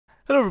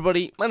Hello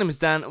everybody, my name is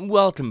Dan and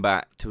welcome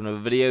back to another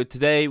video.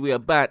 Today we are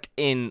back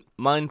in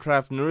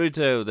Minecraft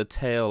Naruto, the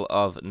tale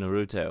of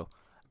Naruto.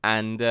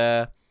 And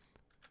where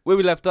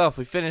we left off,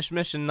 we finished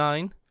mission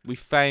 9. We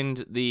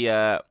found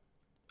the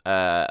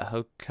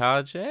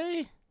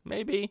Hokage,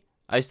 maybe?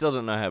 I still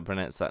don't know how to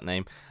pronounce that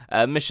name.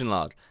 Mission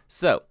log.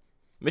 So,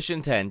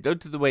 mission 10, go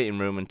to the waiting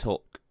room and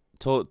talk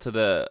to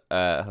the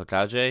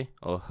Hokage,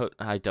 or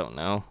I don't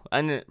know.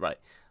 I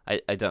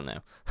don't know.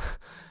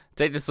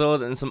 Take the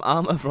sword and some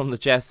armor from the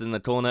chest in the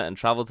corner and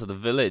travel to the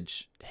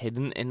village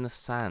hidden in the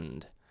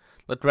sand.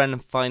 Look around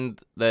and find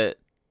the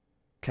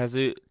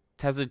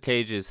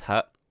Kazukage's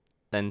hut,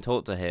 then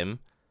talk to him.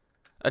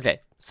 Okay,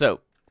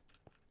 so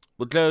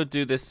we'll go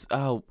do this.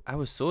 Oh,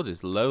 our sword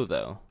is low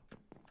though.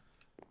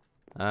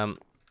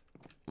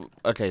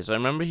 Okay, so I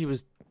remember he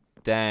was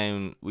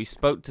down. We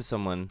spoke to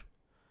someone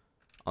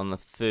on the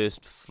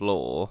first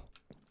floor.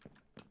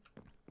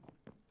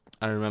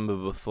 I remember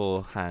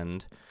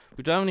beforehand.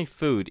 We don't have any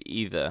food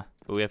either,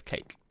 but we have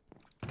cake.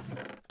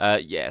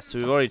 Yeah, so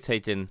we've already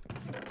taken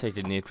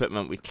the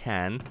equipment we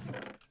can.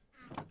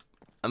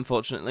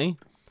 Unfortunately.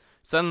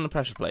 Stand on the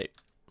pressure plate.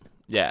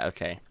 Yeah,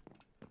 okay.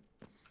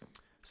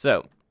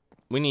 So,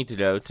 we need to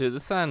go to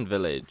the sand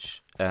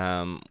village.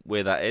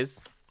 Where that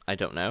is, I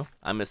don't know.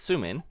 I'm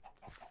assuming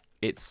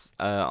it's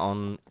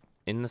in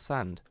the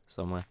sand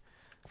somewhere.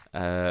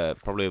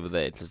 Probably over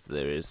there, because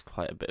there is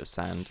quite a bit of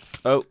sand.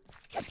 Oh!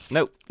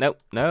 No, no,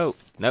 no,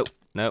 no,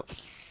 no.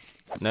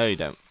 No, you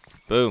don't.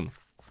 Boom.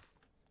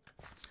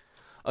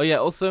 Oh yeah,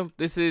 also,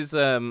 this is,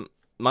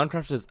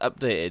 Minecraft has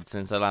updated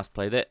since I last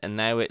played it, and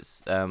now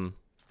it's,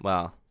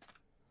 well,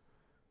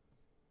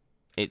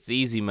 it's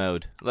easy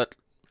mode. Look,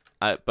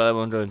 but I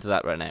won't go into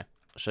that right now.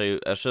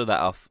 I'll show that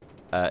off,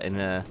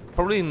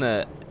 probably in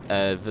the,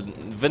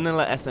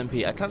 vanilla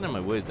SMP. I can't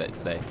remember my words out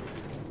today.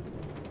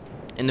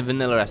 In the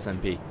vanilla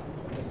SMP.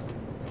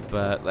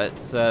 But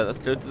let's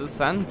go to the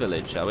sand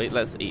village, shall we?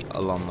 Let's eat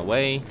along the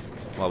way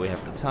while we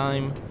have the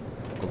time.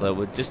 Although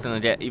we're just gonna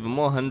get even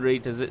more hungry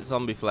because it's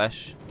zombie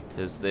flesh.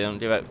 Because they don't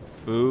give out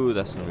food.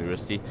 That's gonna be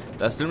risky.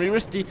 That's gonna be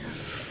risky.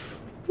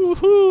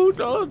 Woohoo,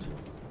 God!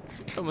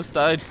 Almost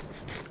died.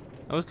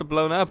 I must have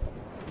blown up.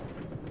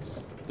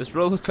 This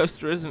roller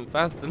coaster isn't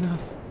fast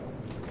enough.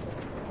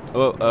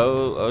 Oh,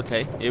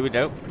 okay. Here we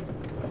go.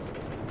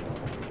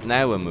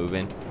 Now we're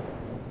moving.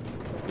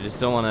 We just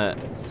don't want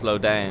to slow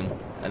down.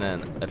 And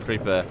then a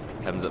creeper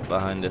comes up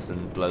behind us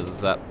and blows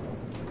us up.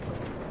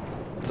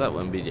 That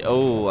wouldn't be.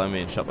 Oh, I'm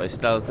being shot by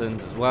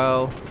skeletons as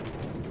well.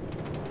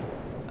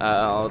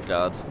 Oh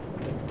God!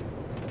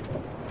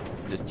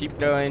 Just keep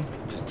going.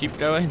 Just keep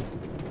going.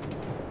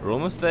 We're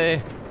almost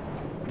there.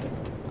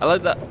 I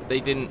like that they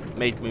didn't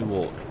make me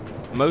walk.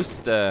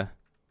 Most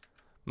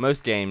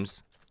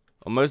games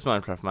or most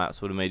Minecraft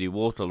maps would have made you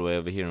walk all the way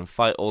over here and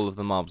fight all of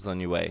the mobs on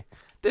your way.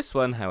 This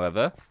one,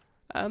 however,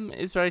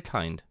 is very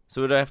kind.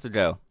 So where do I have to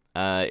go?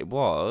 It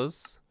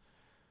was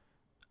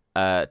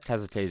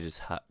Kazukage's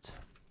hut.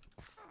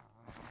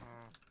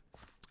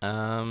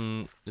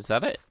 Is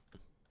that it?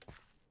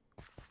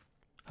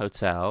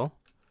 Hotel.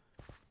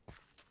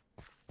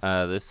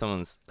 There's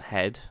someone's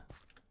head.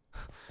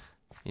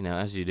 You know,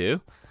 as you do.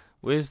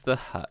 Where's the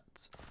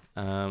hut?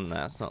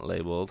 That's not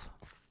labeled.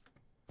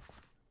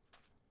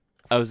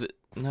 Oh, is it?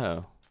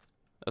 No.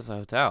 That's a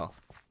hotel.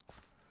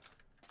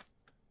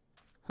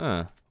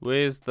 Huh.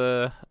 Where's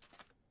the...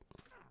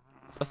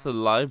 That's the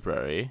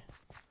library.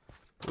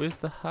 Where's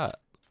the hut?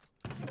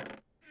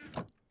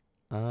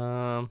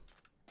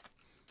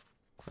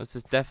 This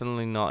is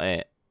definitely not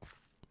it.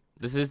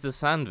 This is the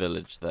sand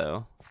village,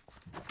 though.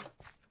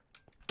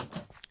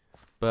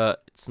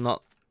 But it's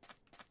not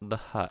the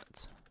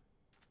hut.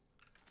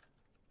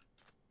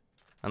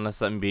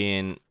 Unless I'm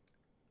being...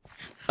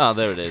 Oh,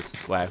 there it is.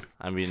 Wow,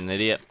 I'm being an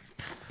idiot.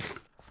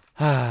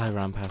 I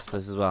ran past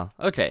this as well.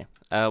 Okay,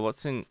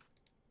 what's in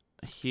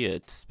here?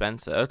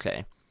 Dispenser,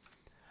 okay.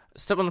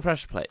 Step on the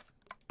pressure plate.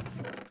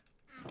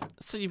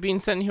 So you've been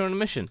sent here on a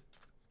mission.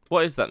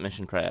 What is that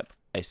mission, CrateUp?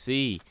 I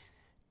see.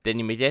 Then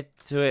you may get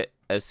to it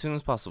as soon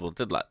as possible.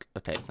 Good luck.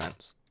 Okay,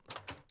 thanks.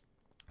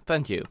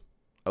 Thank you.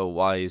 Oh,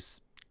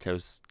 wise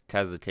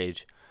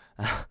Kazukage.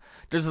 Go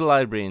to the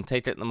library and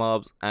take out the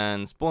mobs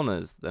and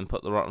spawners. Then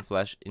put the rotten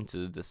flesh into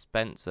the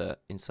dispenser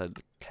inside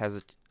the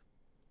Kazukage.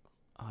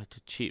 Oh, I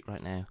could cheat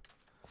right now.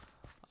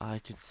 I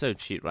could so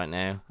cheat right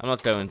now. I'm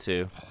not going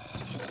to.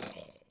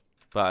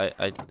 But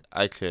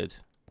I could.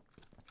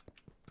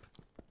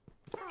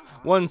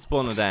 One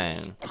spawner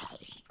down.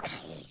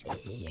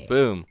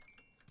 Boom.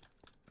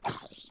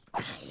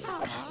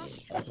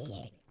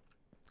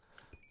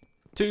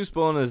 2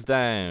 spawners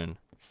down.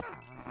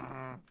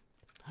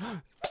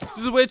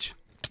 There's a witch.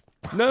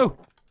 No.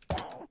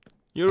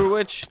 You're a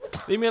witch.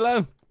 Leave me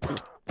alone.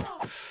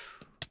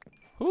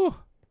 Whew.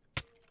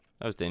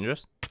 That was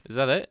dangerous. Is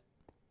that it?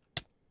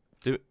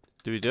 Do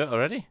we do it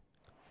already?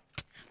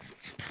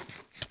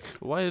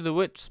 Why did the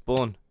witch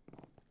spawn?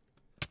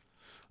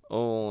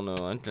 Oh no,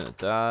 I'm gonna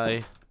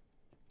die.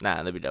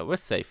 Nah, there we go. We're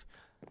safe.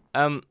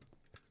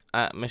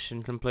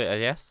 Mission complete, I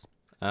guess.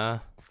 Huh.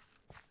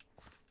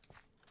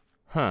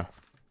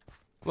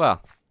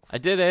 Well, I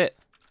did it.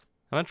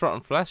 How much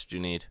rotten flesh do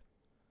you need?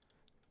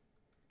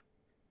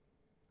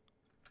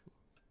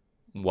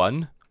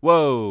 1.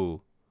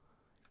 Whoa!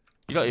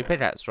 You got your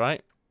pickaxe,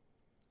 right?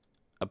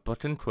 A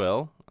button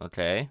quill.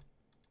 Okay.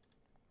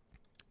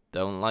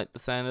 Don't like the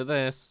sound of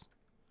this.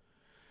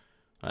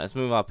 Right, let's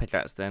move our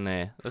pickaxe down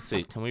there. Let's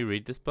see. Can we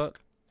read this book?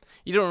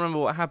 You don't remember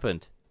what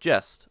happened.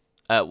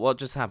 What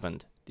just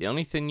happened? The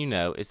only thing you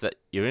know is that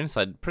you're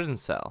inside the prison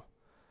cell.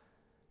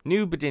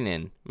 New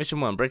beginning. Mission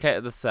 1, break out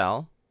of the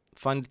cell.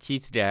 Find the key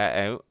to get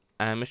out.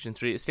 And mission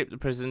 3, escape the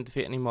prison,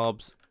 defeat any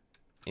mobs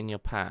in your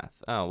path.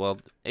 Oh, well,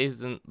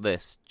 isn't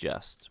this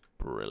just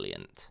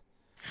brilliant?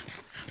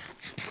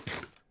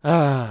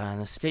 An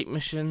escape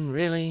mission,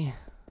 really?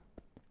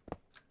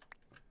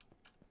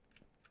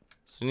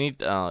 So we need,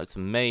 it's a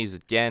maze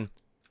again.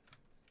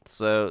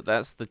 So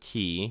that's the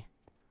key.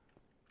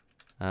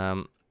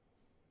 Or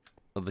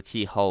the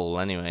keyhole,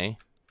 anyway.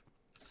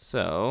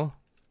 So,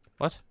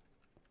 what?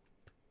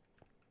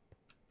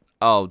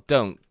 Oh,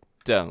 don't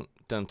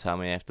tell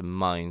me I have to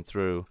mine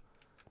through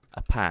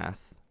a path.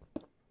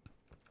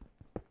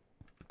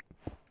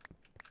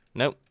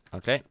 Nope.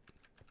 Okay.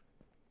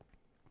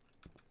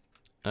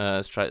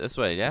 Let's try it this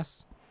way,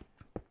 yes?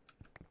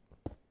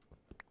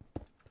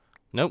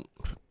 Nope.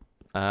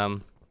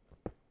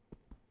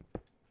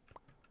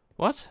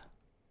 What?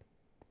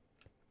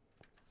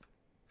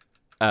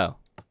 Oh.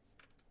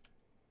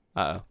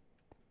 Uh-oh.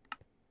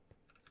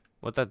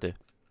 What'd that do?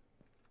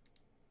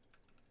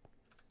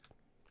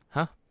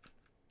 Huh?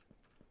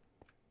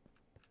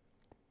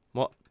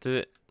 What did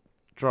it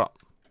drop?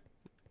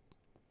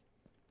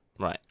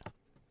 Right.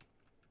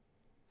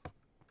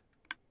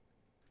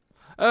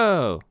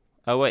 Oh!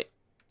 Oh, wait.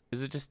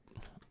 Is it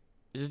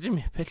giving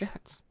me a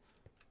pickaxe?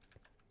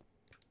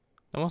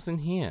 And what's in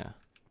here?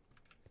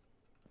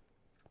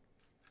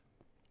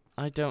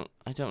 I don't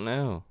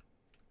know.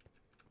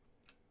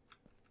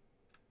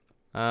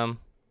 Yeah,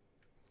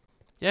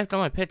 I've got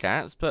my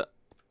pickaxe, but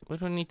where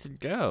do I need to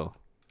go?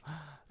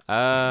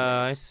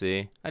 I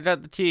see. I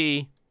got the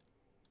key.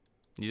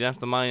 You don't have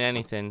to mine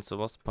anything, so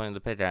what's the point of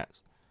the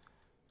pickaxe?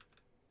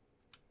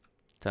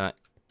 Can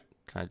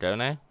I go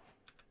now?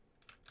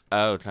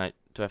 Oh, do I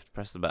have to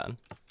press the button?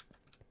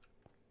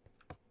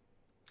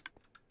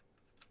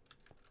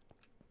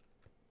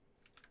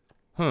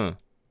 Well,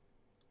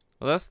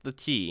 that's the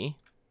key.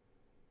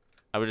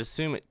 I would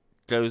assume it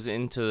goes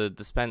into the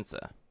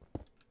dispenser.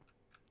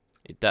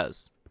 It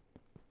does.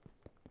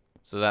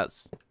 So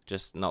that's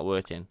just not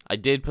working. I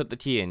did put the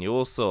key in, you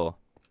all saw.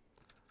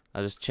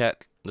 I just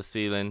checked the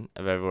ceiling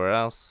of everywhere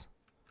else,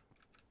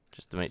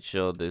 just to make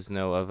sure there's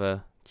no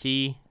other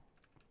key.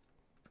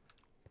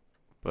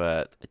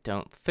 But I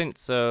don't think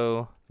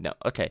so. No,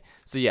 okay.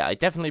 So yeah, I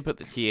definitely put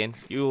the key in.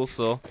 You all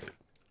saw.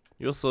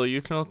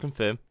 You can all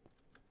confirm.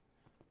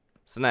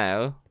 So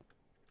now,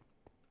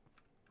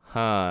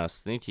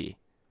 sneaky.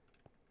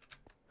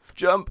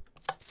 Jump!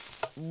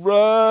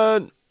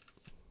 Run!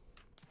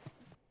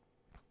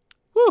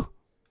 Woo!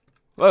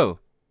 Whoa!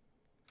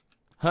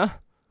 Huh?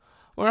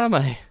 Where am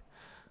I?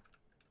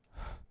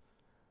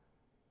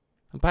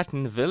 I'm back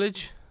in the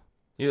village.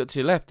 You look to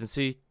your left and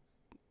see.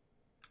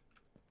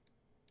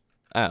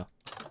 Oh.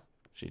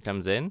 She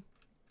comes in,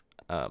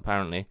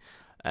 apparently,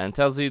 and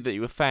tells you that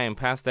you were found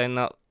passed down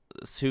not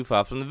too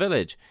far from the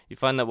village. You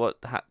find that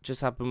what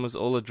just happened was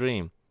all a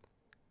dream.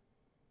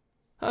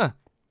 Huh.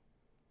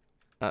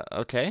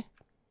 Okay.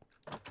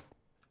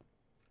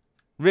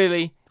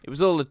 Really? It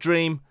was all a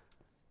dream?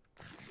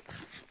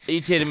 Are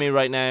you kidding me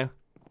right now?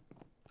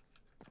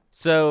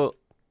 So,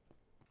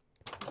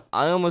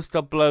 I almost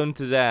got blown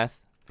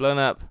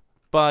up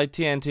by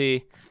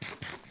TNT.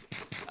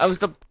 I was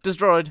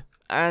destroyed,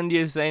 and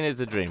you're saying it's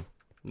a dream.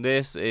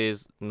 This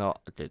is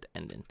not a good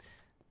ending.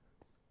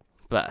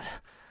 But,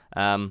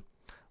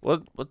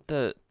 what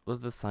did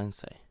the sign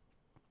say?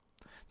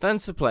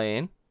 Thanks for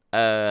playing,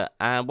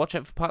 and watch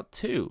out for part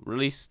 2,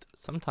 released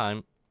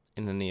sometime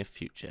in the near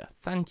future.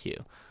 Thank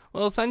you.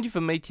 Well, thank you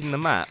for making the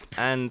map,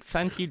 and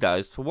thank you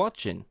guys for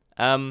watching.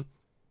 I'll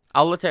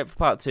look out for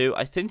part 2.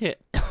 I think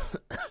it...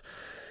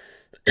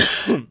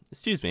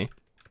 Excuse me.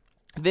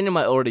 I think it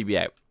might already be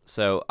out.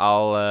 So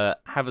I'll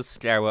have a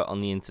scour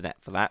on the internet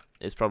for that.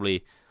 It's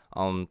probably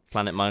on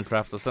Planet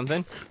Minecraft or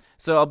something.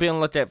 So I'll be on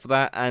the lookout for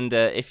that. And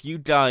if you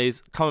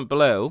guys comment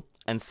below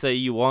and say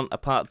you want a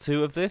part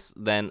 2 of this,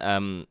 then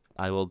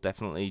I will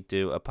definitely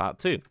do a part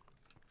 2.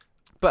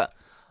 But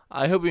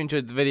I hope you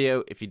enjoyed the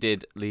video. If you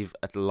did, leave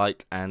a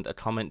like and a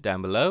comment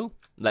down below.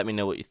 Let me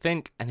know what you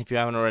think. And if you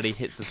haven't already,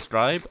 hit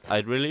subscribe.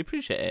 I'd really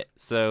appreciate it.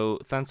 So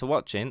thanks for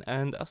watching,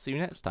 and I'll see you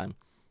next time.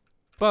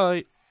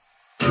 Bye.